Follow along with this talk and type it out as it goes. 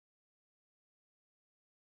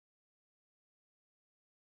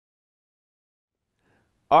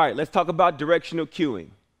All right, let's talk about directional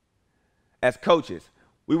cueing. As coaches,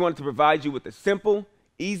 we wanted to provide you with a simple,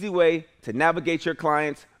 easy way to navigate your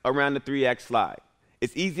clients around the 3-act slide.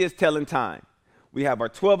 It's easy as telling time. We have our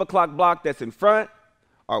 12 o'clock block that's in front,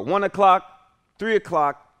 our 1 o'clock, 3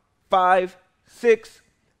 o'clock, 5, 6,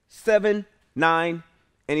 7, 9,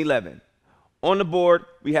 and 11. On the board,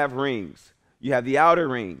 we have rings. You have the outer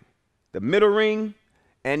ring, the middle ring,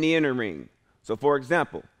 and the inner ring. So for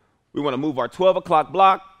example, we want to move our 12 o'clock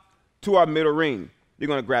block to our middle ring. You're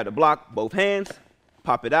going to grab the block, both hands,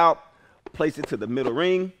 pop it out, place it to the middle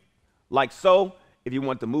ring, like so. If you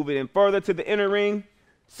want to move it in further to the inner ring,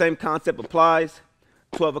 same concept applies.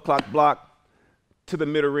 12 o'clock block to the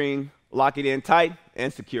middle ring, lock it in tight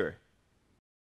and secure.